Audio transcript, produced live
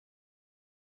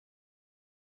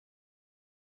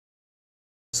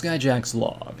Skyjack's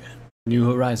Log, New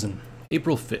Horizon,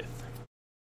 April 5th.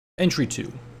 Entry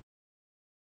 2.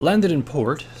 Landed in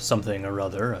port, something or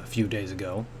other, a few days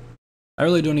ago. I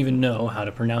really don't even know how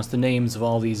to pronounce the names of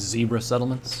all these zebra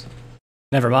settlements.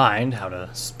 Never mind how to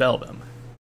spell them.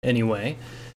 Anyway,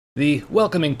 the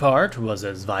welcoming part was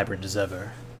as vibrant as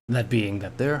ever, that being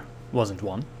that there wasn't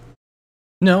one.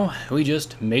 No, we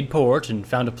just made port and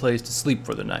found a place to sleep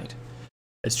for the night.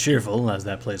 As cheerful as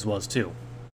that place was, too.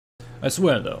 I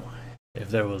swear, though, if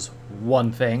there was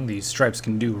one thing these stripes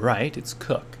can do right, it's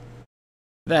cook.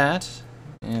 That,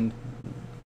 and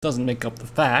doesn't make up the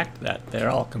fact that they're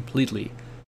all completely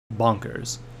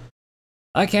bonkers.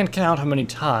 I can't count how many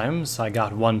times I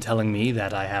got one telling me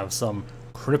that I have some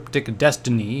cryptic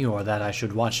destiny or that I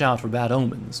should watch out for bad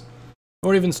omens.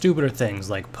 Or even stupider things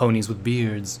like ponies with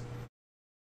beards.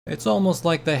 It's almost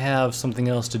like they have something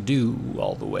else to do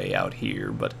all the way out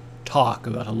here but talk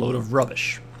about a load of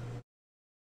rubbish.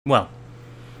 Well,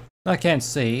 I can't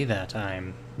say that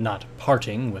I'm not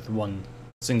parting with one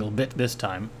single bit this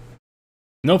time.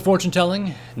 No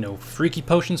fortune-telling, no freaky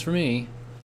potions for me.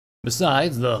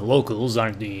 Besides, the locals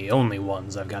aren't the only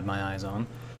ones I've got my eyes on.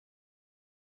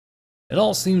 It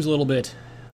all seems a little bit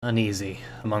uneasy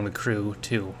among the crew,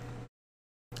 too.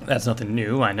 That's nothing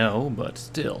new, I know, but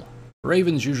still.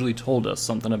 Raven's usually told us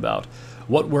something about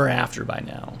what we're after by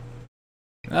now.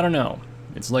 I don't know,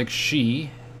 it's like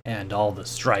she, and all the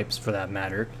stripes for that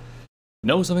matter,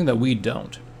 know something that we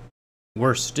don't.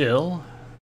 Worse still,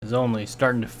 is only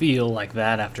starting to feel like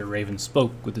that after Raven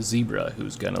spoke with the zebra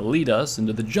who's gonna lead us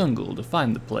into the jungle to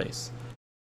find the place.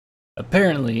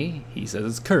 Apparently, he says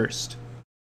it's cursed.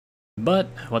 But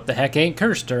what the heck ain't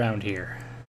cursed around here?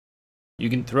 You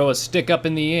can throw a stick up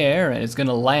in the air and it's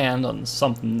gonna land on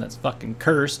something that's fucking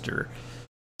cursed or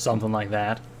something like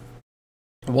that.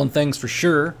 One thing's for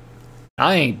sure,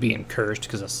 I ain't being cursed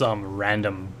because of some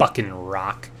random bucking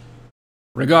rock.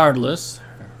 Regardless,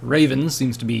 Raven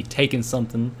seems to be taking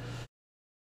something,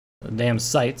 the damn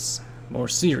sights, more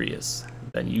serious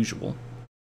than usual.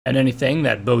 And anything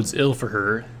that bodes ill for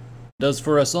her does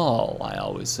for us all, I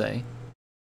always say.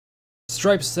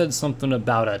 Stripes said something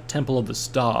about a Temple of the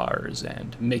Stars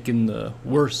and making the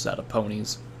worst out of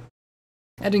ponies.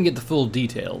 I didn't get the full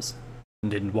details,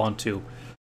 and didn't want to.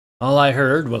 All I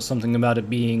heard was something about it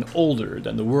being older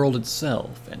than the world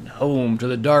itself and home to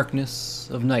the darkness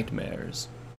of nightmares.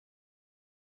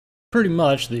 Pretty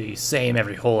much the same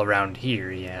every hole around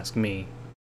here, you ask me.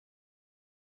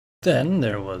 Then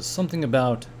there was something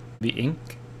about the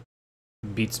ink.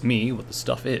 Beats me what the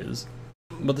stuff is.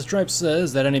 But the stripe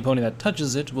says that any pony that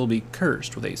touches it will be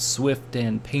cursed with a swift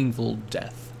and painful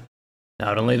death.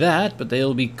 Not only that, but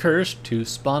they'll be cursed to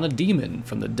spawn a demon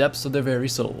from the depths of their very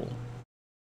soul.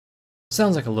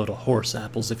 Sounds like a load of horse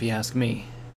apples if you ask me.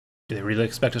 Do they really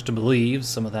expect us to believe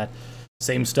some of that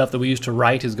same stuff that we used to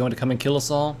write is going to come and kill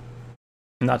us all?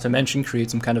 Not to mention create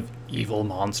some kind of evil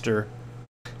monster.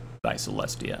 By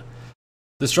Celestia.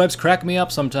 The stripes crack me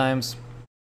up sometimes.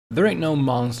 There ain't no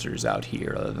monsters out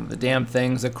here other than the damn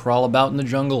things that crawl about in the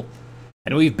jungle.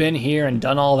 And we've been here and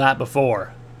done all that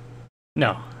before.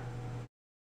 No.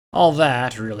 All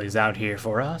that really is out here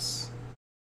for us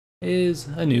is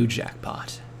a new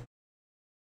jackpot.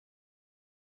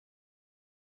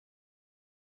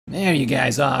 There you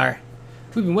guys are.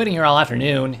 We've been waiting here all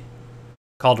afternoon,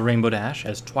 called Rainbow Dash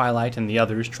as Twilight and the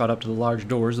others trot up to the large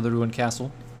doors of the ruined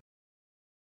castle.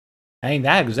 Ain't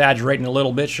that exaggerating a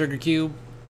little bit, Sugar Cube?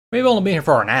 We've only been here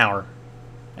for an hour,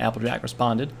 Applejack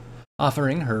responded,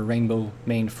 offering her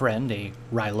rainbow-maned friend a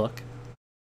wry look.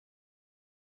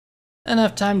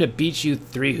 Enough time to beat you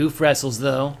 3 hoof wrestles,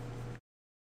 though,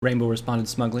 Rainbow responded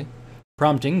smugly,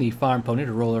 prompting the farm pony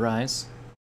to roll her eyes.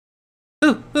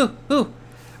 Ooh, ooh, ooh!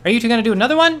 Are you two gonna do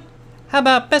another one? How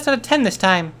about best out of 10 this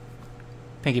time?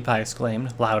 Pinkie Pie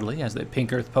exclaimed loudly as the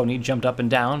pink earth pony jumped up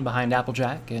and down behind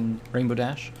Applejack and Rainbow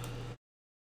Dash.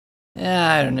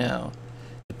 I don't know.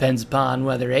 Depends upon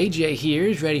whether AJ here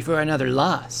is ready for another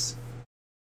loss.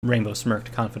 Rainbow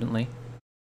smirked confidently.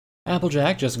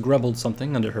 Applejack just grumbled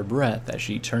something under her breath as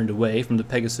she turned away from the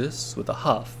Pegasus with a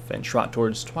huff and trot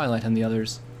towards Twilight and the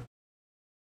others.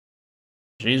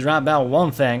 She's right about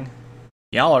one thing.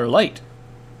 Y'all are late,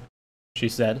 she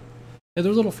said. There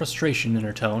was a little frustration in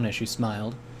her tone as she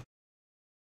smiled.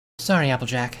 Sorry,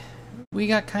 Applejack. We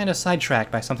got kinda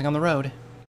sidetracked by something on the road,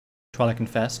 Twilight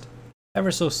confessed,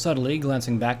 ever so subtly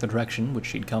glancing back the direction which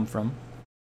she'd come from.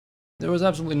 There was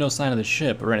absolutely no sign of the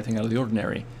ship or anything out of the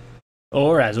ordinary,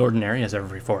 or as ordinary as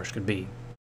every forest could be.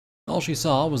 All she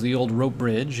saw was the old rope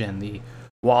bridge and the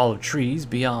wall of trees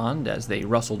beyond as they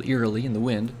rustled eerily in the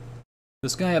wind. The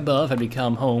sky above had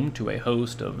become home to a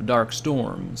host of dark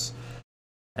storms,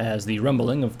 as the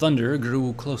rumbling of thunder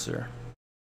grew closer.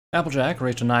 Applejack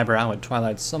raised an eyebrow at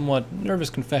Twilight's somewhat nervous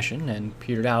confession and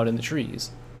peered out in the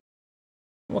trees.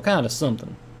 "What kind of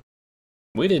something?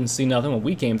 We didn't see nothing when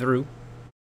we came through,"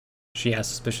 she asked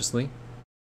suspiciously.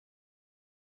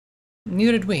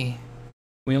 "Neither did we.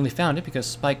 We only found it because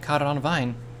Spike caught it on a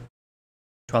vine,"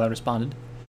 Twilight responded,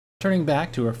 turning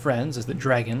back to her friends as the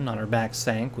dragon on her back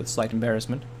sank with slight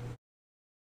embarrassment.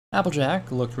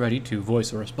 Applejack looked ready to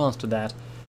voice a response to that,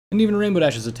 and even Rainbow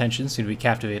Dash's attention seemed to be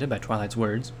captivated by Twilight's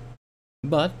words.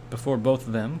 But before both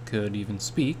of them could even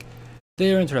speak,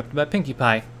 they were interrupted by Pinkie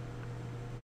Pie.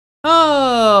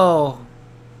 "Oh!"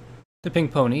 The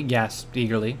pink pony gasped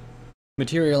eagerly,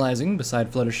 materializing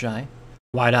beside Fluttershy,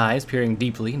 wide eyes peering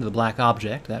deeply into the black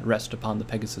object that rested upon the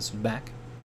Pegasus' back.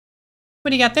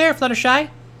 "What do you got there, Fluttershy?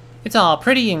 It's all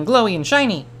pretty and glowy and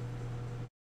shiny."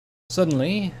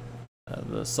 Suddenly,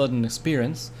 the sudden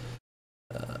experience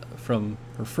from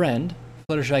her friend,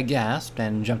 Fluttershy gasped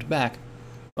and jumped back,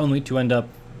 only to end up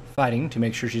fighting to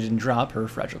make sure she didn't drop her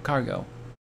fragile cargo.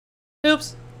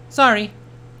 "Oops, sorry.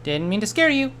 Didn't mean to scare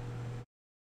you,"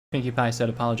 Pinkie Pie said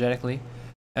apologetically,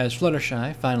 as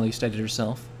Fluttershy finally steadied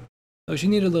herself, though she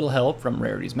needed a little help from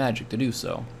Rarity's magic to do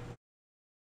so.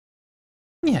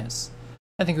 "Yes,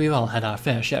 I think we've all had our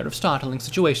fair share of startling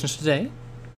situations today,"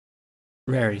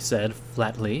 Rarity said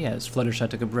flatly as Fluttershy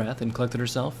took a breath and collected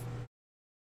herself.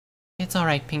 "It's all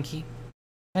right, Pinkie.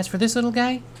 As for this little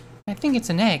guy, I think it's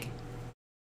an egg,"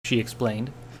 she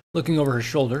explained, looking over her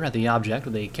shoulder at the object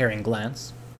with a caring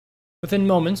glance. Within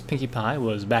moments, Pinkie Pie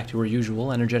was back to her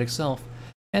usual energetic self,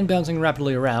 and bouncing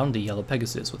rapidly around the yellow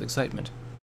Pegasus with excitement.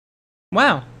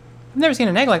 "Wow, I've never seen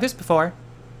an egg like this before.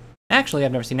 Actually,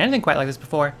 I've never seen anything quite like this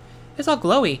before. It's all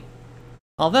glowy.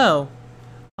 Although,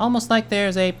 almost like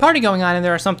there's a party going on in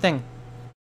there or something,"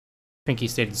 Pinkie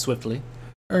stated swiftly,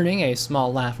 earning a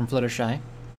small laugh from Fluttershy.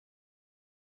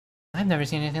 "I've never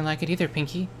seen anything like it either,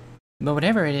 Pinkie. But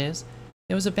whatever it is,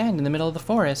 it was abandoned in the middle of the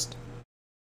forest,"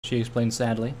 she explained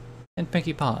sadly, and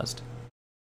Pinkie paused.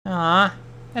 "Aw,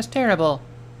 that's terrible.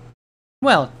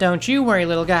 Well, don't you worry,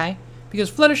 little guy,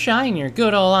 because Fluttershy and your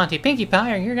good old Auntie Pinkie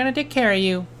Pie are here gonna take care of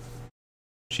you,"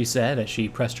 she said as she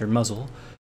pressed her muzzle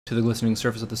to the glistening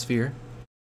surface of the sphere.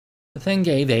 The thing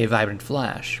gave a vibrant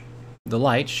flash, the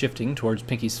light shifting towards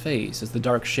Pinkie's face as the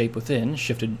dark shape within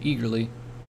shifted eagerly.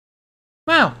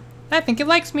 "Wow, I think it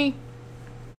likes me,"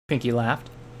 Pinkie laughed.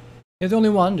 Yet the only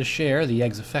one to share the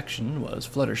egg's affection was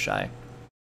Fluttershy.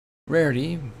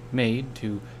 Rarity made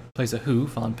to place a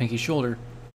hoof on Pinkie's shoulder,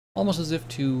 almost as if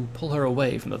to pull her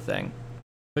away from the thing,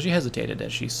 but she hesitated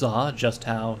as she saw just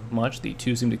how much the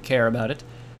two seemed to care about it,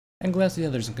 and glanced at the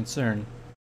others in concern.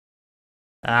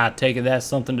 "I take it that's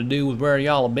something to do with where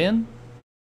y'all have been?"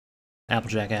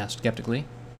 Applejack asked skeptically.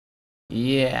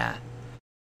 "Yeah.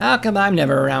 How come I'm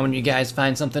never around when you guys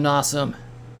find something awesome?"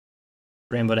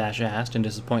 Rainbow Dash asked in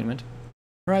disappointment,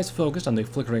 her eyes focused on the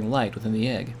flickering light within the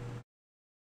egg.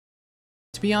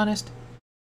 "To be honest,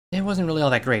 it wasn't really all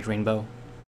that great, Rainbow,"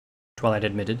 Twilight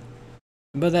admitted,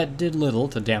 but that did little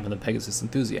to dampen the Pegasus'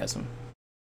 enthusiasm.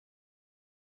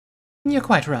 "You're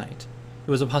quite right.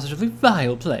 It was a positively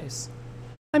vile place.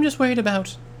 I'm just worried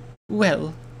about,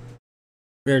 well,"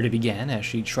 Rarity began as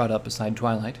she trot up beside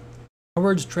Twilight, her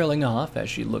words trailing off as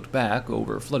she looked back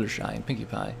over Fluttershy and Pinkie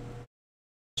Pie.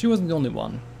 She wasn't the only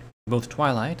one. Both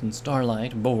Twilight and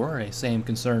Starlight bore a same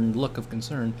concerned look of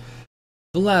concern,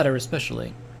 the latter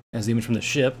especially, as the image from the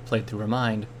ship played through her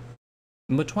mind.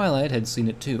 But Twilight had seen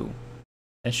it too,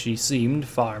 as she seemed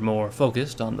far more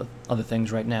focused on the other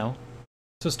things right now,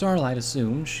 so Starlight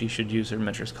assumed she should use her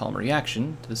mentor's calm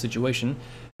reaction to the situation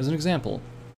as an example.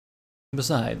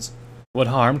 Besides, what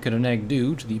harm could an egg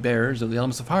do to the bearers of the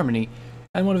elements of harmony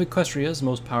and one of Equestria's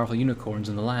most powerful unicorns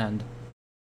in the land?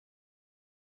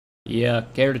 "Yeah,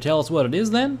 care to tell us what it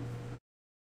is, then?"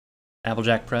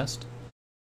 Applejack pressed.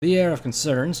 The air of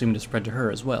concern seemed to spread to her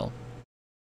as well.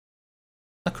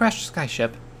 "A crashed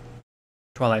skyship,"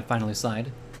 Twilight finally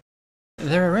sighed.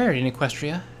 "They're a rarity in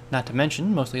Equestria, not to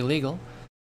mention mostly illegal,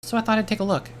 so I thought I'd take a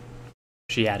look,"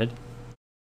 she added.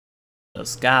 "A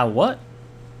sky what?"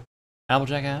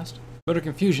 Applejack asked, but her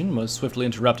confusion was swiftly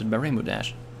interrupted by Rainbow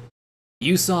Dash.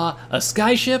 "You saw a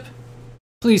skyship?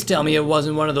 Please tell me it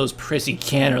wasn't one of those prissy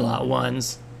Canterlot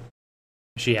ones,"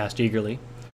 she asked eagerly,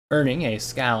 earning a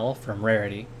scowl from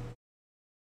Rarity.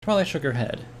 Twilight shook her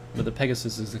head, but the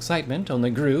Pegasus's excitement only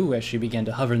grew as she began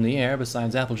to hover in the air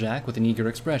beside Applejack with an eager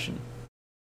expression.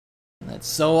 "That's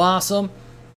so awesome!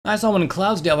 I saw one in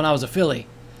Cloudsdale when I was a filly.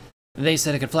 They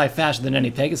said it could fly faster than any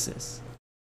Pegasus."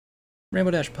 Rainbow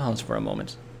Dash paused for a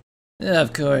moment.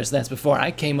 "Of course, that's before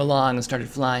I came along and started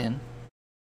flying,"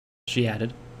 she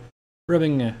added.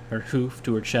 rubbing her hoof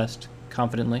to her chest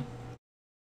confidently.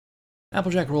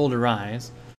 Applejack rolled her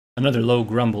eyes, another low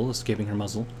grumble escaping her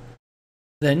muzzle.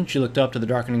 Then she looked up to the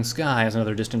darkening sky as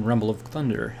another distant rumble of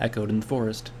thunder echoed in the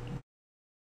forest.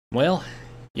 Well,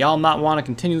 y'all might want to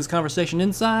continue this conversation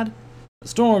inside? The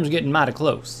storm's getting mighty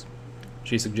close,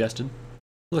 she suggested,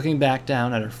 looking back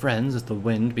down at her friends as the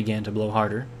wind began to blow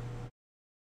harder.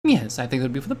 Yes, I think it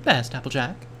would be for the best,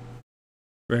 Applejack,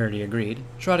 Rarity agreed,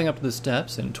 trotting up the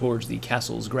steps and towards the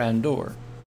castle's grand door.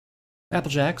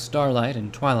 Applejack, Starlight,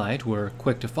 and Twilight were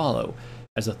quick to follow,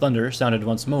 as the thunder sounded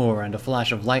once more and a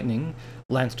flash of lightning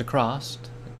lanced across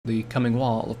the coming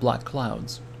wall of black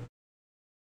clouds.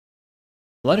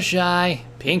 Fluttershy,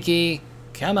 Pinky,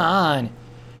 come on!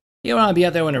 You don't want to be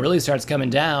out there when it really starts coming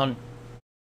down,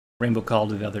 Rainbow called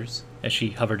to the others, as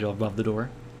she hovered above the door.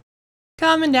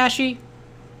 Come, Dashy,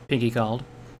 Pinky called,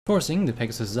 forcing the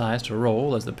Pegasus's eyes to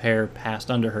roll as the pair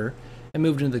passed under her and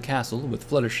moved into the castle with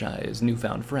Fluttershy's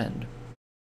newfound friend.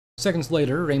 Seconds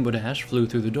later, Rainbow Dash flew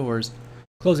through the doors,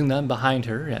 closing them behind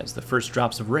her as the first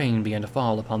drops of rain began to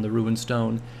fall upon the ruined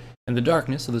stone, and the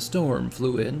darkness of the storm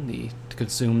flew in to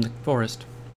consume the forest.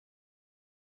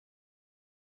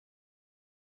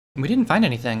 We didn't find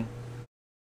anything,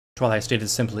 Twilight stated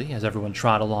simply as everyone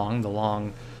trod along the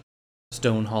long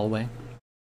stone hallway.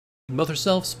 Both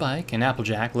herself, Spike, and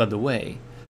Applejack led the way,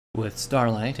 with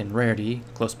Starlight and Rarity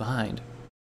close behind.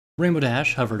 Rainbow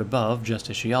Dash hovered above just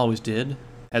as she always did,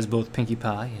 as both Pinkie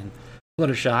Pie and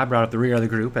Fluttershy brought up the rear of the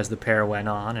group as the pair went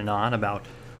on and on about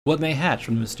what may hatch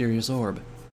from the mysterious orb.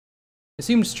 It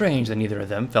seemed strange that neither of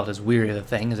them felt as weary of the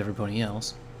thing as everybody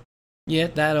else.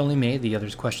 Yet that only made the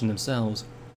others question themselves.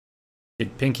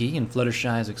 Did Pinkie and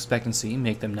Fluttershy's expectancy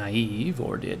make them naive,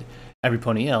 or did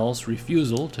everybody else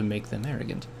refusal to make them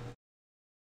arrogant?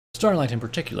 Starlight in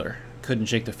particular couldn't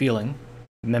shake the feeling,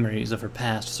 memories of her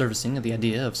past surfacing at the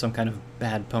idea of some kind of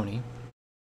bad pony.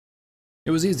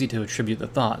 It was easy to attribute the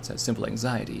thoughts as simple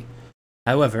anxiety,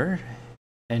 however,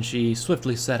 and she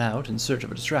swiftly set out in search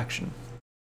of a distraction.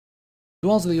 The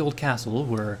walls of the old castle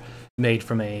were made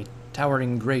from a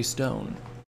towering gray stone,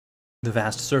 the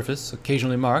vast surface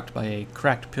occasionally marked by a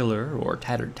cracked pillar or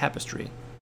tattered tapestry.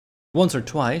 Once or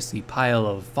twice, the pile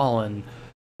of fallen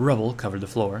rubble covered the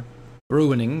floor,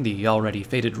 ruining the already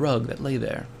faded rug that lay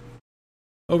there.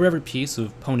 Over every piece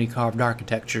of pony-carved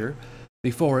architecture,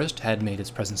 the forest had made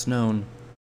its presence known.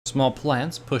 Small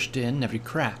plants pushed in every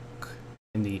crack,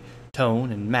 and the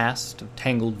tone and mast of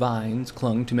tangled vines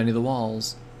clung to many of the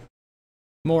walls.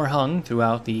 More hung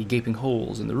throughout the gaping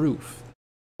holes in the roof,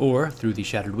 or through the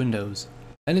shattered windows,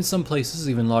 and in some places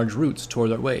even large roots tore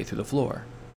their way through the floor.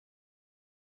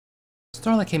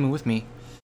 Starlight came in with me.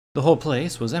 The whole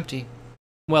place was empty.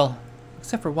 Well,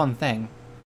 except for one thing,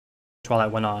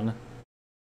 Twilight went on.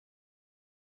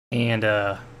 And,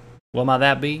 what might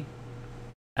that be?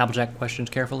 Applejack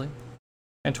questioned carefully,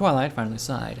 and Twilight finally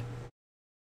sighed.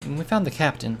 We found the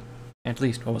captain, at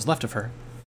least what was left of her.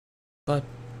 But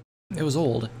it was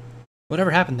old.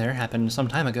 Whatever happened there happened some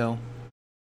time ago,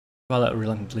 Twilight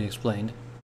reluctantly explained.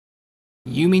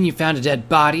 You mean you found a dead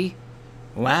body?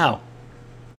 Wow.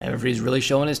 Everybody's really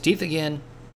showing his teeth again,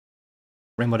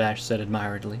 Rainbow Dash said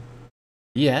admiringly.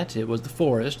 Yet it was the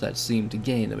forest that seemed to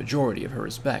gain the majority of her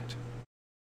respect.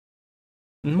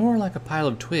 More like a pile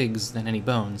of twigs than any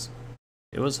bones.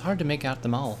 It was hard to make out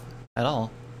them all, at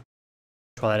all,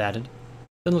 Twilight added,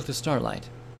 then looked at Starlight.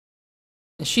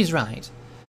 She's right.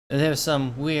 There's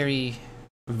some weary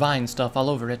vine stuff all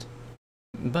over it.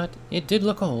 But it did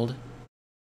look old.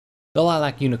 The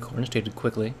lilac unicorn stated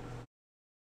quickly.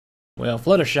 Well,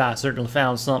 Fluttershy certainly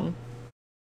found something,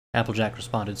 Applejack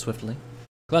responded swiftly,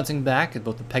 glancing back at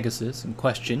both the Pegasus in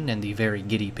question and the very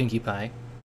giddy Pinkie Pie.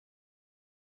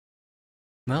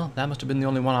 Well, that must have been the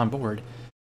only one on board.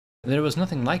 There was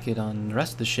nothing like it on the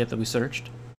rest of the ship that we searched.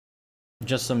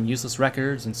 Just some useless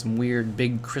records and some weird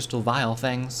big crystal vial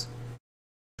things,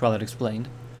 Twilight explained,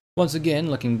 once again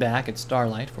looking back at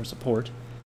Starlight for support.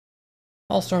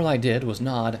 All Starlight did was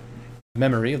nod.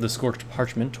 Memory of the scorched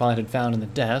parchment Twilight had found in the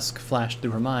desk flashed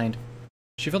through her mind.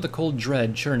 She felt a cold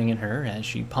dread churning in her as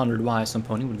she pondered why some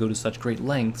pony would go to such great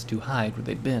lengths to hide where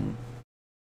they'd been.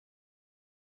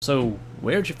 So,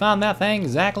 where'd you find that thing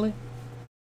exactly?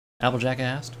 Applejack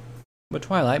asked, but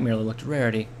Twilight merely looked at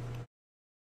Rarity.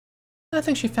 I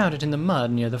think she found it in the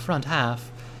mud near the front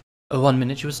half. One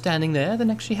minute she was standing there, the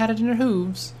next she had it in her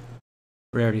hooves,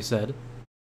 Rarity said,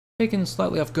 taken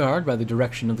slightly off guard by the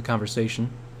direction of the conversation.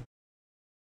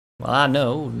 Well, I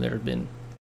know there have been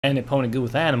any pony good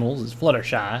with animals is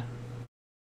Fluttershy,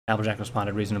 Applejack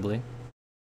responded reasonably.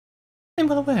 I'm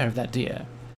well aware of that, dear,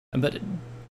 but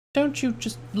don't you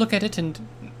just look at it and,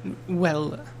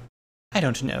 well, I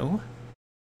don't know.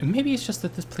 Maybe it's just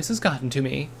that this place has gotten to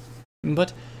me.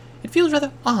 But it feels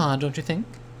rather odd, don't you think?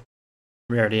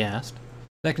 Rarity asked,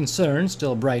 that concern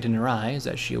still bright in her eyes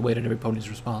as she awaited every pony's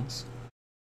response.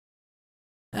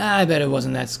 I bet it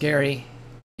wasn't that scary.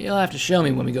 You'll have to show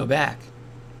me when we go back,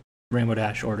 Rainbow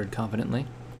Dash ordered confidently,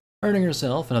 earning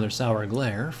herself another sour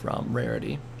glare from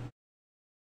Rarity.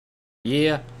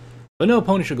 Yeah, but no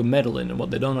pony should go meddling in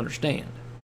what they don't understand.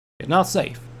 It's not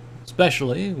safe,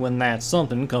 especially when that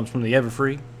something comes from the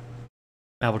Everfree,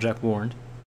 Applejack warned,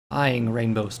 eyeing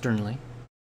Rainbow sternly.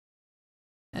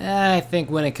 I think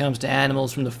when it comes to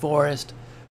animals from the forest,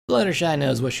 Fluttershy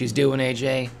knows what she's doing,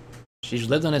 AJ. She's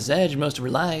lived on its edge most of her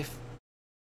life,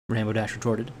 Rainbow Dash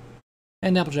retorted,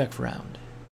 and Applejack frowned.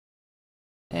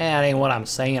 That ain't what I'm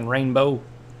saying, Rainbow.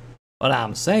 What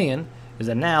I'm saying is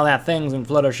that now that thing's in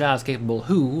Fluttershy's capable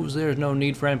hooves, there's no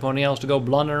need for anybody else to go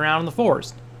blundering around in the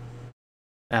forest,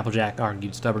 Applejack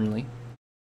argued stubbornly.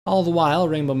 All the while,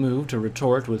 Rainbow moved to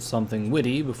retort with something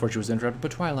witty before she was interrupted by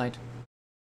Twilight.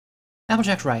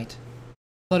 Applejack's right.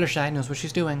 Fluttershy knows what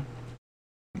she's doing.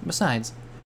 Besides,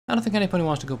 I don't think anybody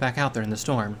wants to go back out there in the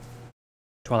storm,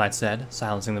 Twilight said,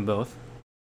 silencing them both.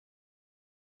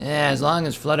 As long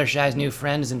as Fluttershy's new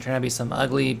friend isn't trying to be some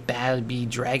ugly, babby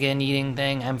dragon-eating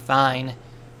thing, I'm fine,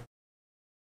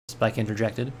 Spike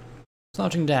interjected,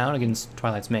 slouching down against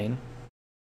Twilight's mane.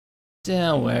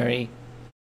 Don't worry.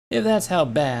 If that's how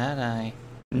bad,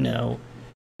 I'll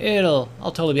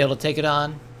totally be able to take it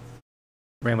on,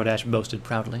 Rainbow Dash boasted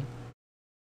proudly.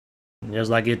 Just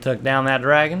like you took down that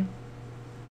dragon?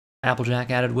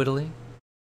 Applejack added wittily.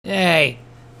 Hey,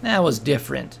 that was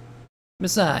different.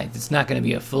 Besides, it's not going to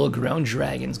be a full-grown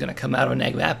dragon's going to come out of an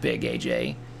egg that big,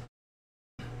 AJ.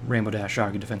 Rainbow Dash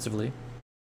argued defensively,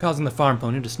 causing the farm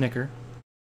pony to snicker.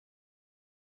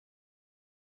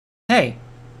 Hey,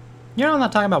 you're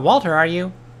not talking about Walter, are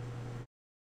you?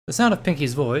 The sound of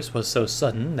Pinky's voice was so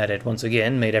sudden that it once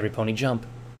again made every pony jump.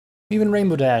 Even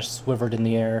Rainbow Dash swivered in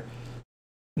the air,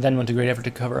 then went to great effort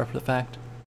to cover up the fact.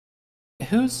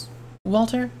 Who's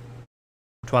Walter?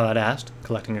 Twilight asked,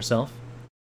 collecting herself.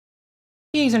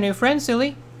 He's our new friend,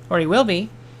 silly. Or he will be.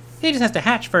 He just has to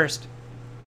hatch first.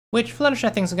 Which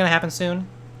Fluttershy thinks is going to happen soon.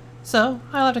 So,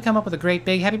 I'll have to come up with a great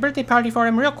big happy birthday party for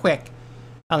him real quick.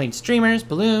 I'll need streamers,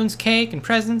 balloons, cake, and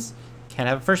presents. Can't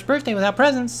have a first birthday without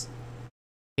presents,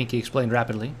 Pinky explained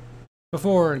rapidly,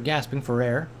 before gasping for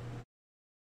air.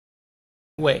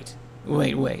 Wait.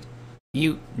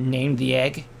 You named the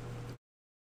egg?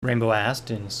 Rainbow asked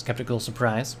in skeptical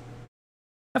surprise.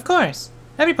 Of course.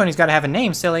 Every pony's got to have a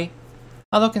name, silly.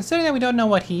 Although considering that we don't know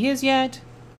what he is yet...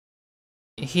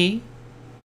 He?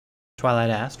 Twilight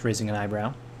asked, raising an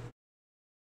eyebrow.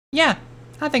 Yeah,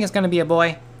 I think it's going to be a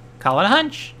boy. Call it a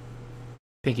hunch,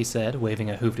 Pinky said, waving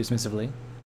a hoof dismissively.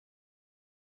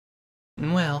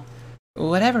 Well,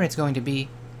 whatever it's going to be,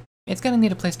 it's going to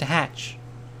need a place to hatch,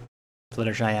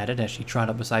 Fluttershy added as she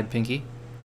trotted up beside Pinky.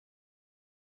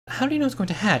 How do you know it's going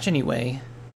to hatch, anyway?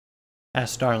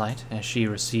 Asked Starlight, as she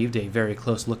received a very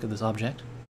close look at this object.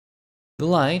 The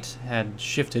light had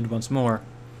shifted once more,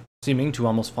 seeming to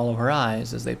almost follow her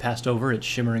eyes as they passed over its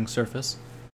shimmering surface.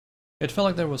 It felt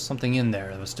like there was something in there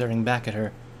that was staring back at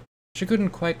her. She couldn't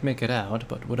quite make it out,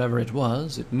 but whatever it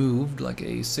was, it moved like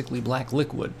a sickly black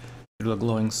liquid into a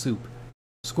glowing soup,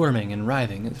 squirming and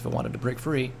writhing as if it wanted to break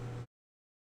free.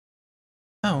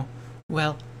 Oh,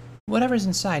 well, whatever's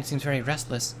inside seems very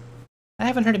restless. I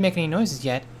haven't heard it make any noises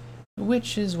yet,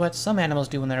 which is what some animals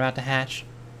do when they're about to hatch.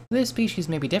 This species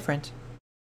may be different,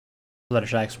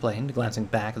 Fluttershy explained, glancing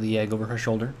back at the egg over her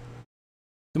shoulder.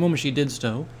 The moment she did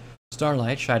so,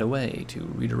 Starlight shied away to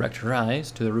redirect her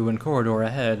eyes to the ruined corridor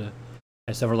ahead,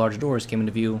 as several large doors came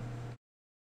into view.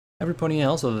 Every pony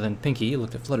else other than Pinky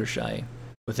looked at Fluttershy,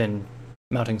 with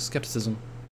mounting skepticism.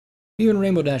 Even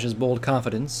Rainbow Dash's bold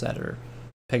confidence at her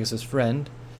Pegasus friend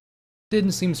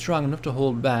didn't seem strong enough to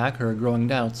hold back her growing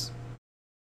doubts.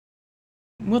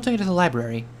 We'll take it to the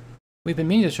library. We've been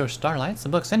meaning to show Starlight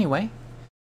some books anyway.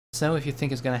 So if you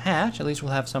think it's going to hatch, at least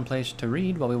we'll have some place to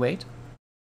read while we wait,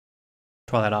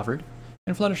 Twilight offered,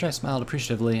 and Fluttershy smiled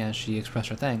appreciatively as she expressed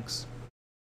her thanks.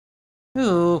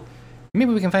 Ooh,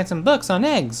 maybe we can find some books on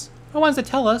eggs, or ones that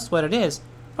tell us what it is,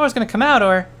 or it's going to come out,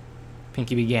 or...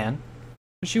 Pinky began,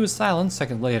 but she was silenced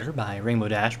seconds later by Rainbow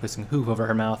Dash placing hoof over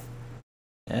her mouth.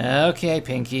 Okay,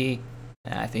 Pinky,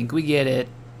 I think we get it,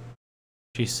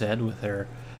 she said with her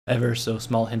ever so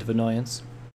small hint of annoyance.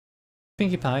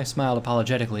 Pinkie Pie smiled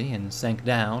apologetically and sank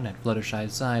down at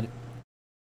Fluttershy's side.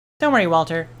 Don't worry,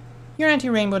 Walter. Your Auntie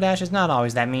Rainbow Dash is not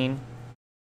always that mean,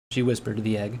 she whispered to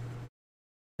the egg.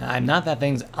 I'm not that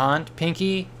thing's aunt,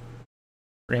 Pinky,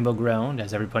 Rainbow groaned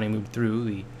as every pony moved through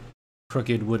the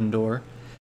crooked wooden door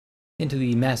into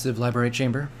the massive library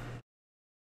chamber.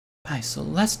 By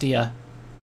Celestia,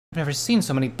 I've never seen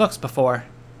so many books before.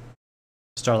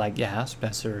 Starlight gasped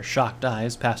as her shocked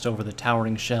eyes passed over the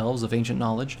towering shelves of ancient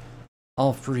knowledge,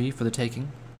 all free for the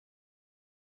taking.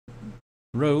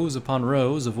 Rows upon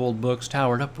rows of old books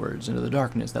towered upwards into the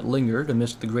darkness that lingered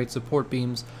amidst the great support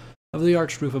beams of the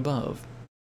arched roof above.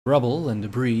 Rubble and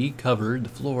debris covered the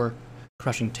floor,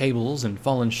 crushing tables and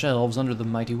fallen shelves under the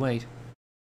mighty weight.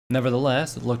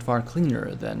 Nevertheless, it looked far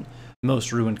cleaner than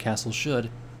most ruined castles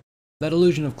should. That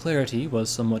illusion of clarity was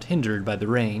somewhat hindered by the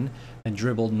rain that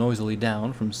dribbled noisily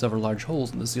down from several large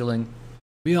holes in the ceiling,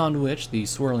 beyond which the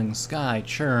swirling sky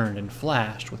churned and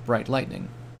flashed with bright lightning.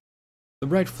 The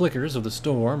bright flickers of the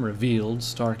storm revealed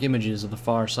stark images of the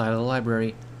far side of the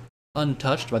library,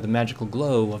 untouched by the magical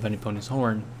glow of XenoPony's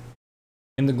horn.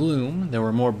 In the gloom, there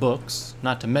were more books,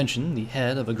 not to mention the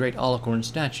head of a great alicorn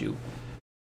statue,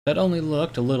 that only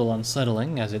looked a little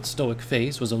unsettling as its stoic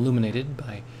face was illuminated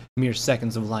by mere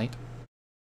seconds of light.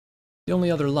 The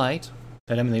only other light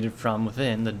that emanated from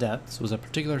within the depths was a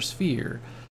particular sphere,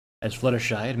 as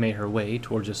Fluttershy had made her way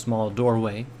towards a small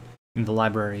doorway in the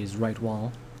library's right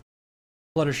wall.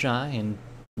 Fluttershy and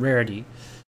Rarity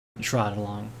trotted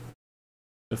along.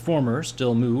 The former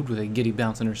still moved with a giddy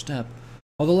bounce in her step,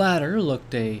 while the latter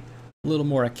looked a little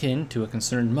more akin to a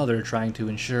concerned mother trying to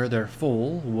ensure their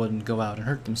foal wouldn't go out and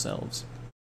hurt themselves.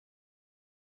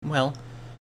 Well,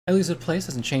 at least the place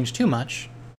hasn't changed too much,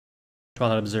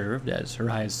 Twilight observed as her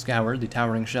eyes scoured the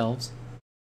towering shelves.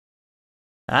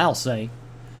 I'll say,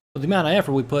 with the amount of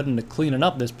effort we put into cleaning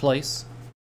up this place,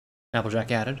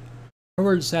 Applejack added, her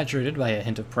words saturated by a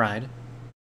hint of pride.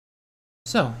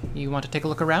 So, you want to take a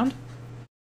look around?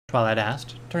 Twilight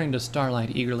asked, turning to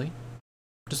Starlight eagerly.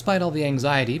 Despite all the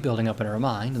anxiety building up in her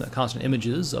mind and the constant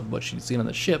images of what she'd seen on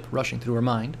the ship rushing through her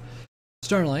mind,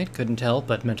 Starlight couldn't help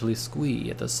but mentally squee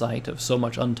at the sight of so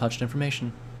much untouched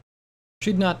information.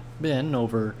 She'd not been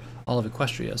over all of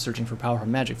Equestria searching for powerful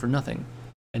magic for nothing,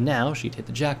 and now she'd hit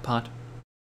the jackpot.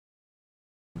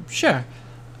 Sure,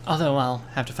 although I'll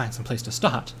have to find some place to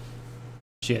start,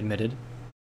 she admitted,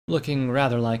 looking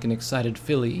rather like an excited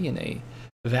filly in a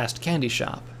vast candy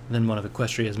shop than one of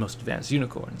Equestria's most advanced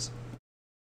unicorns.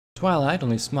 Twilight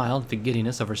only smiled at the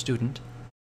giddiness of her student.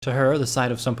 To her, the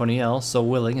sight of somebody else so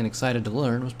willing and excited to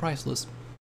learn was priceless,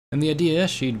 and the idea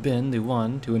she'd been the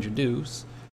one to introduce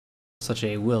such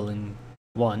a willing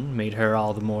one made her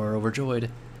all the more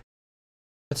overjoyed.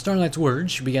 At Starlight's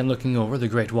words, she began looking over the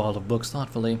great wall of books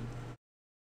thoughtfully.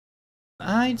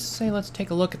 I'd say let's take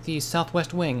a look at the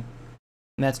southwest wing.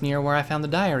 That's near where I found the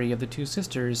diary of the two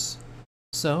sisters,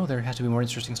 so there has to be more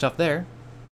interesting stuff there.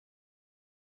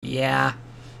 Yeah,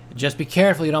 just be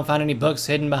careful you don't find any books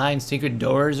hidden behind secret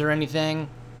doors or anything,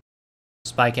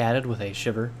 Spike added with a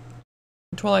shiver.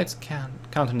 Twilight's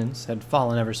countenance had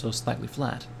fallen ever so slightly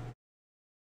flat.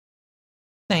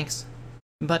 Thanks,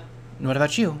 but what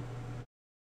about you?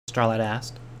 Starlight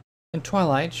asked, and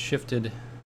Twilight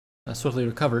swiftly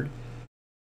recovered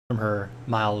from her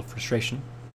mild frustration.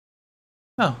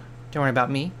 Oh, don't worry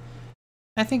about me.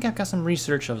 I think I've got some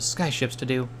research of skyships to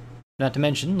do, not to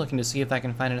mention looking to see if I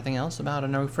can find anything else about a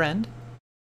new friend,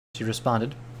 she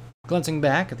responded, glancing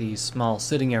back at the small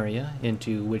sitting area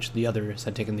into which the others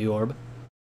had taken the orb.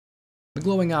 The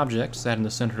glowing object sat in the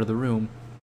center of the room,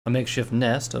 a makeshift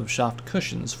nest of soft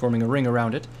cushions forming a ring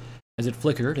around it as it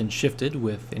flickered and shifted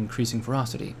with increasing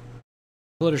ferocity.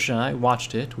 Fluttershy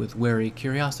watched it with wary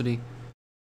curiosity,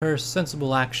 her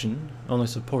sensible action only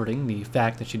supporting the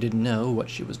fact that she didn't know what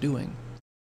she was doing.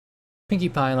 Pinkie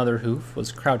Pie on the other hoof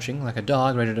was crouching like a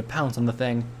dog ready to pounce on the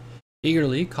thing,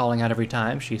 eagerly calling out every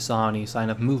time she saw any sign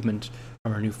of movement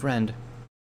from her new friend.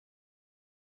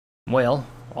 Well,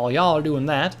 while y'all are doing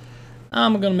that,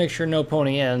 I'm gonna make sure no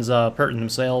pony ends up hurting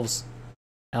themselves,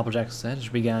 Applejack said as she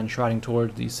began trotting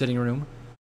toward the sitting room.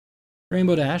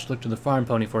 Rainbow Dash looked to the farm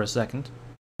pony for a second,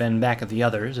 then back at the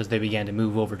others as they began to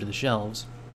move over to the shelves.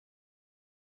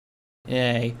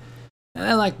 Hey,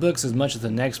 I like books as much as the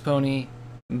next pony,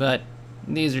 but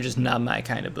these are just not my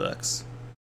kind of books,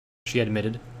 she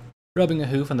admitted, rubbing a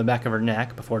hoof on the back of her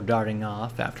neck before darting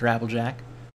off after Applejack,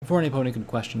 before any pony could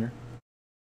question her.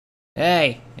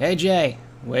 Hey, AJ,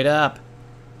 wait up.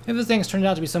 If this thing's turned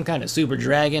out to be some kind of super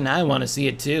dragon, I want to see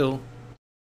it too.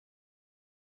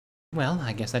 Well,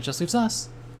 I guess that just leaves us.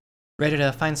 Ready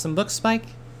to find some books, Spike?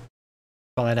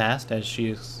 Twilight asked, as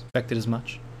she expected as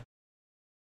much.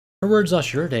 Her words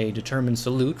ushered a determined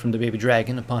salute from the baby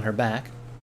dragon upon her back,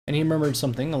 and he murmured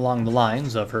something along the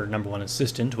lines of her number one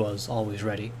assistant was always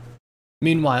ready.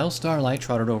 Meanwhile, Starlight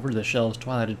trotted over to the shelves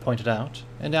Twilight had pointed out,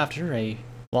 and after a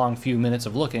long few minutes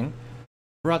of looking,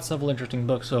 brought several interesting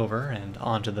books over and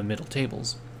onto the middle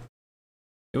tables.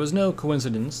 It was no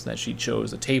coincidence that she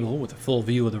chose a table with a full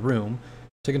view of the room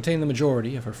to contain the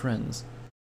majority of her friends.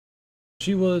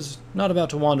 She was not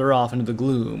about to wander off into the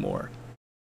gloom or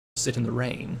sit in the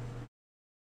rain.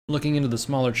 Looking into the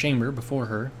smaller chamber before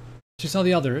her, she saw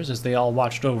the others as they all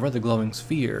watched over the glowing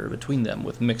sphere between them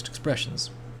with mixed expressions.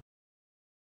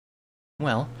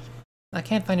 "Well, I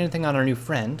can't find anything on our new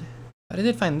friend, but I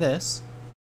did find this,"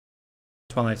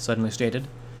 Twilight suddenly stated,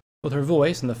 with her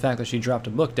voice and the fact that she dropped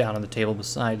a book down on the table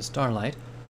beside Starlight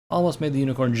almost made the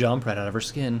unicorn jump right out of her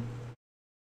skin.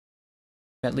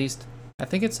 "At least, I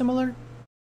think it's similar.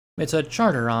 It's a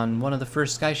charter on one of the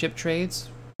first skyship trades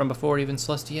from before even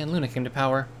Celestia and Luna came to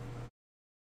power."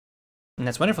 "And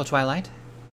that's wonderful, Twilight,"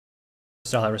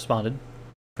 Starlight responded,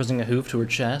 pressing a hoof to her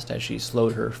chest as she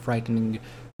slowed her frightening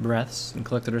breaths and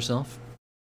collected herself.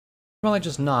 Twilight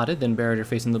just nodded, then buried her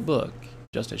face in the book,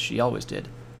 just as she always did.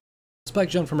 Spike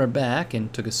jumped from her back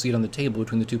and took a seat on the table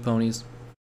between the two ponies.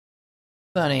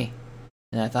 "Funny,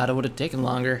 I thought it would have taken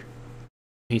longer,"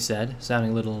 he said,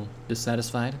 sounding a little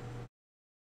dissatisfied.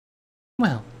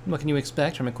 "Well, what can you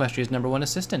expect from Equestria's #1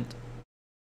 assistant?"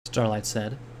 Starlight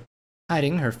said,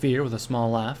 hiding her fear with a small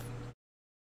laugh.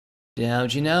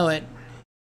 "Don't you know it?"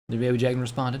 the baby dragon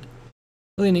responded,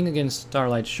 leaning against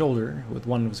Starlight's shoulder with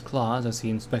one of his claws as he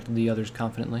inspected the others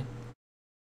confidently.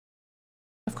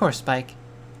 "Of course, Spike,"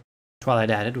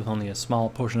 Twilight added with only a small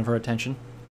portion of her attention.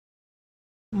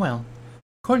 "Well,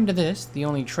 according to this, the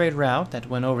only trade route that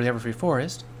went over the Everfree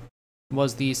Forest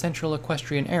was the Central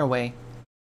Equestrian Airway,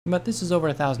 but this is over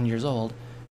 1,000 years old,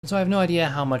 so I have no idea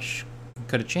how much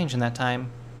could have changed in that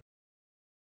time."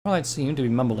 Twilight seemed to be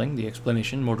mumbling the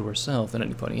explanation more to herself than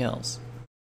anybody else.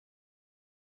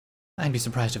 "I'd be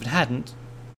surprised if it hadn't,"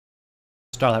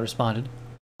 Starlight responded,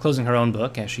 closing her own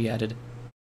book as she added,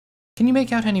 "Can you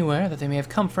make out anywhere that they may have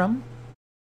come from?"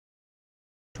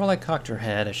 Twilight cocked her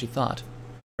head as she thought,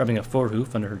 rubbing a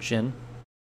forehoof under her chin.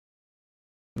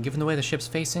 "Given the way the ship's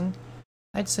facing,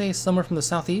 I'd say somewhere from the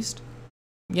southeast.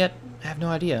 Yet, I have no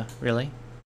idea, really.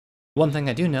 One thing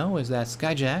I do know is that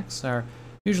skyjacks are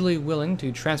usually willing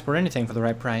to transport anything for the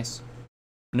right price,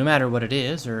 no matter what it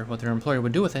is or what their employer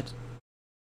would do with it."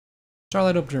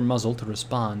 Starlight opened her muzzle to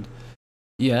respond,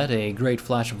 yet a great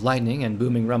flash of lightning and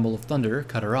booming rumble of thunder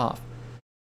cut her off.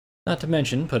 Not to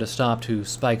mention put a stop to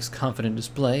Spike's confident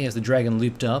display as the dragon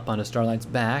leaped up onto Starlight's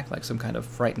back like some kind of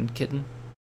frightened kitten.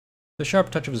 The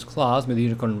sharp touch of his claws made the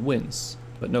unicorn wince,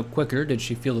 but no quicker did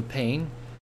she feel the pain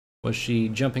was she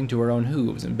jumping to her own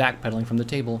hooves and backpedaling from the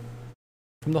table.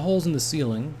 From the holes in the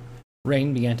ceiling,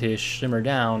 rain began to shimmer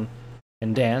down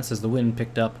and dance as the wind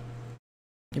picked up.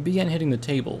 It began hitting the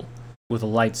table with a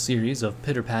light series of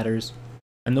pitter-patters,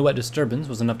 and the wet disturbance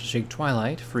was enough to shake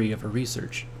Twilight free of her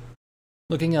research.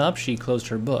 Looking up, she closed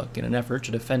her book in an effort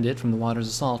to defend it from the water's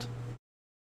assault.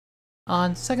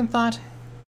 "On second thought,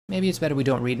 maybe it's better we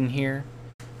don't read in here,"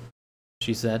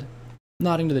 she said,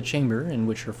 nodding to the chamber in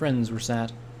which her friends were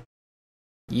sat.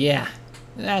 "Yeah,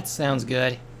 that sounds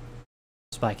good,"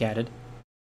 Spike added,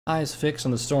 eyes fixed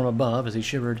on the storm above as he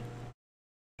shivered.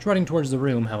 Trotting towards the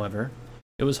room, however,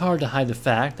 it was hard to hide the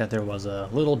fact that there was a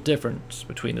little difference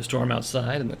between the storm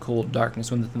outside and the cold darkness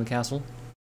within the castle.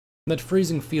 That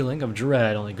freezing feeling of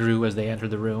dread only grew as they entered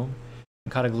the room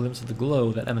and caught a glimpse of the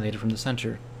glow that emanated from the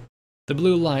center. The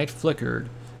blue light flickered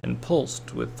and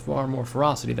pulsed with far more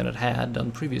ferocity than it had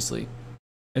done previously,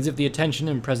 as if the attention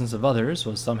and presence of others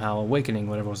was somehow awakening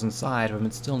whatever was inside of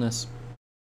its stillness.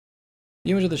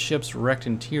 The image of the ship's wrecked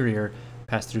interior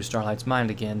passed through Starlight's mind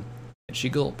again, and she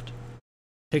gulped,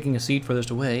 taking a seat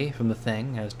furthest away from the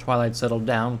thing as Twilight settled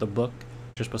down with a book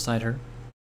just beside her.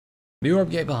 The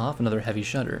orb gave off another heavy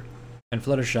shudder, and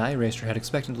Fluttershy raised her head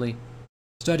expectantly,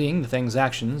 studying the thing's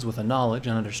actions with a knowledge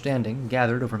and understanding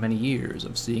gathered over many years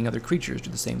of seeing other creatures do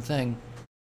the same thing.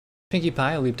 Pinkie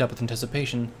Pie leaped up with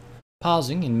anticipation,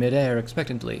 pausing in mid-air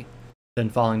expectantly, then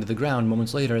falling to the ground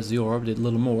moments later as the orb did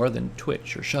little more than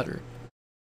twitch or shudder.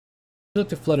 She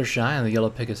looked at Fluttershy, and the yellow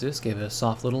Pegasus gave a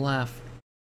soft little laugh.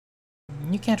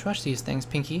 "You can't rush these things,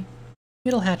 Pinkie.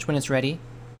 It'll hatch when it's ready,"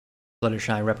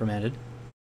 Fluttershy reprimanded.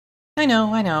 I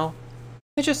know.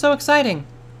 It's just so exciting.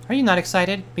 Are you not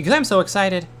excited? Because I'm so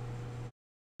excited,"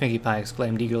 Pinkie Pie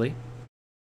exclaimed eagerly.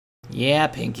 "Yeah,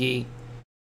 Pinkie.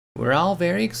 We're all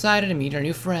very excited to meet our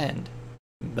new friend.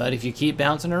 But if you keep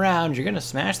bouncing around, you're gonna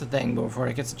smash the thing before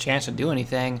it gets a chance to do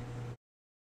anything,"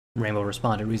 Rainbow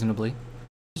responded reasonably,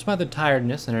 despite the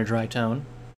tiredness in her dry tone.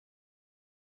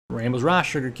 "Rainbow's right,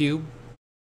 Sugar Cube.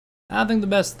 I think the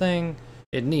best thing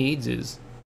it needs is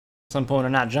some point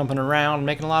of not jumping around and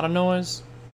making a lot of noise,"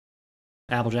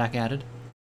 Applejack added,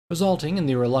 resulting in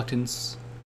the reluctance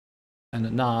and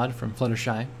a nod from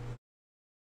Fluttershy.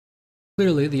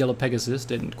 Clearly, the Yellow Pegasus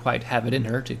didn't quite have it in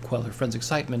her to quell her friend's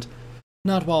excitement,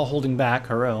 not while holding back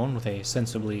her own with a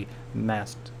sensibly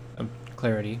masked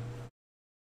clarity.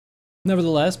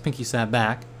 Nevertheless, Pinkie sat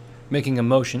back, making a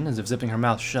motion as if zipping her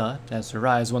mouth shut, as her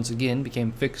eyes once again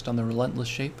became fixed on the relentless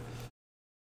shape.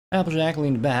 Applejack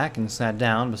leaned back and sat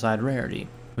down beside Rarity,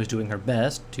 who was doing her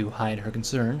best to hide her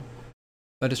concern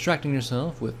by distracting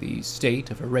herself with the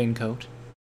state of her raincoat.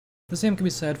 The same can be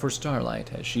said for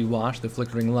Starlight, as she watched the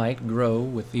flickering light grow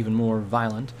with even more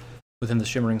violent within the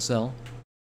shimmering cell.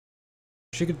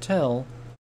 She could tell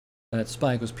that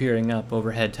Spike was peering up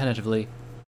overhead tentatively.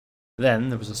 Then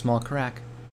there was a small crack.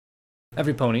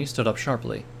 Every pony stood up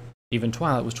sharply. Even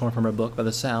Twilight was torn from her book by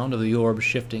the sound of the orb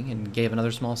shifting and gave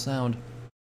another small sound.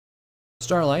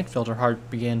 Starlight felt her heart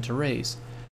begin to race,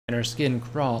 and her skin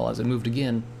crawl as it moved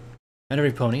again, and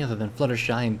every pony other than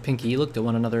Fluttershy and Pinkie looked at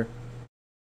one another.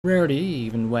 Rarity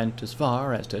even went as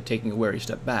far as to taking a wary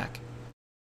step back.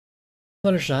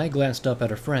 Fluttershy glanced up at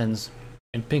her friends,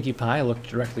 and Pinkie Pie looked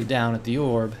directly down at the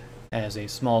orb, as a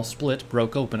small split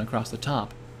broke open across the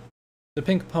top. The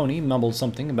pink pony mumbled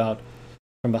something about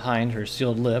from behind her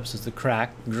sealed lips as the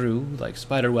crack grew like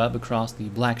spiderweb across the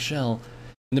black shell,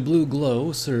 and the blue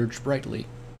glow surged brightly.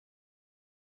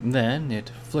 Then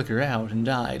it flickered out and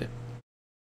died.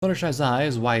 Fluttershy's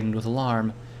eyes widened with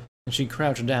alarm, and she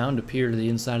crouched down to peer to the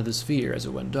inside of the sphere as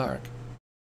it went dark.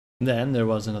 Then there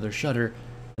was another shudder,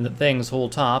 and the thing's whole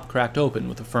top cracked open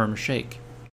with a firm shake.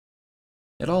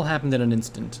 It all happened in an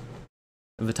instant.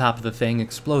 The top of the thing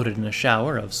exploded in a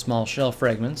shower of small shell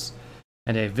fragments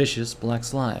and a vicious black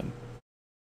slime.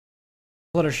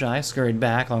 Fluttershy scurried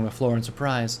back along the floor in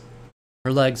surprise,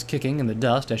 her legs kicking in the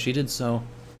dust as she did so.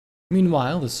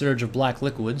 Meanwhile, the surge of black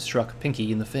liquid struck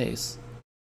Pinkie in the face.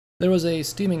 There was a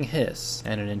steaming hiss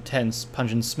and an intense,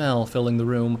 pungent smell filling the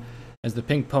room as the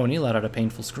pink pony let out a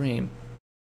painful scream.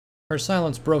 Her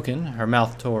silence broken, her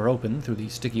mouth tore open through the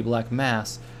sticky black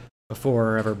mass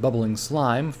before ever-bubbling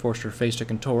slime forced her face to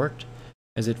contort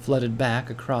as it flooded back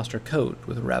across her coat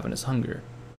with ravenous hunger.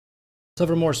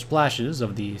 Several more splashes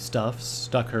of the stuff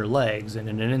stuck her legs, and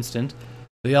in an instant,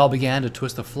 they all began to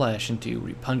twist the flesh into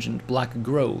repungent black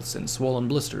growths and swollen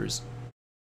blisters.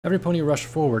 Every pony rushed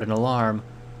forward in alarm,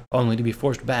 only to be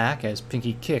forced back as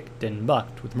Pinkie kicked and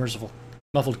bucked with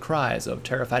muffled cries of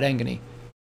terrified agony.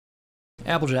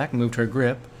 Applejack moved her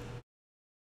grip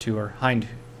to her hind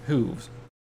hooves,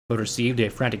 but received a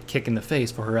frantic kick in the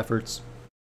face for her efforts.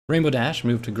 Rainbow Dash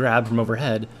moved to grab from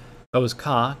overhead, but was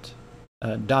caught,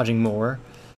 dodging more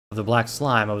of the black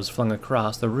slime that was flung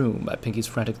across the room by Pinkie's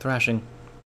frantic thrashing.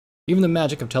 Even the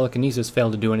magic of telekinesis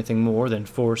failed to do anything more than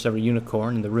force every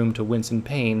unicorn in the room to wince in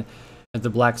pain as the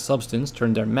black substance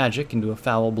turned their magic into a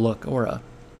foul black aura.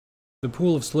 The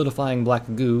pool of solidifying black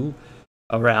goo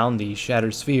around the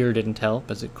shattered sphere didn't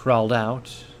help as it crawled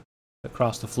out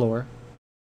across the floor.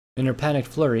 In her panicked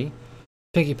flurry,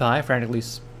 Pinkie Pie frantically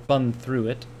spun through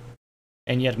it,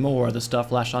 and yet more of the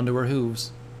stuff lashed onto her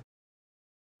hooves.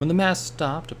 When the mass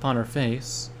stopped upon her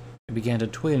face, it began to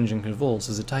twinge and convulse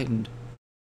as it tightened.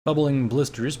 Bubbling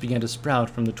blisters began to sprout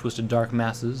from the twisted dark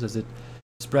masses as it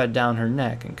spread down her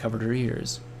neck and covered her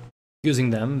ears, fusing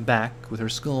them back with her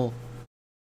skull.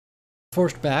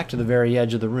 Forced back to the very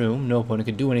edge of the room, no pony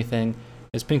could do anything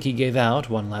as Pinkie gave out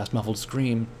one last muffled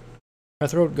scream. Her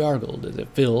throat gargled as it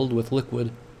filled with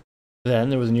liquid.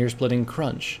 Then there was an ear-splitting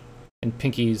crunch, and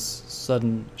Pinkie's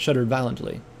sudden shuddered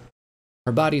violently.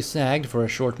 Her body sagged for a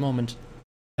short moment.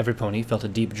 Every pony felt a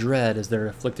deep dread as their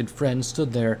afflicted friend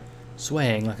stood there,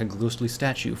 swaying like a ghostly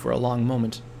statue for a long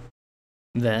moment.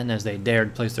 Then, as they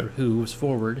dared place their hooves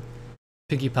forward,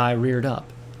 Pinkie Pie reared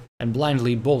up, and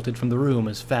blindly bolted from the room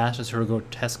as fast as her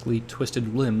grotesquely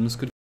twisted limbs could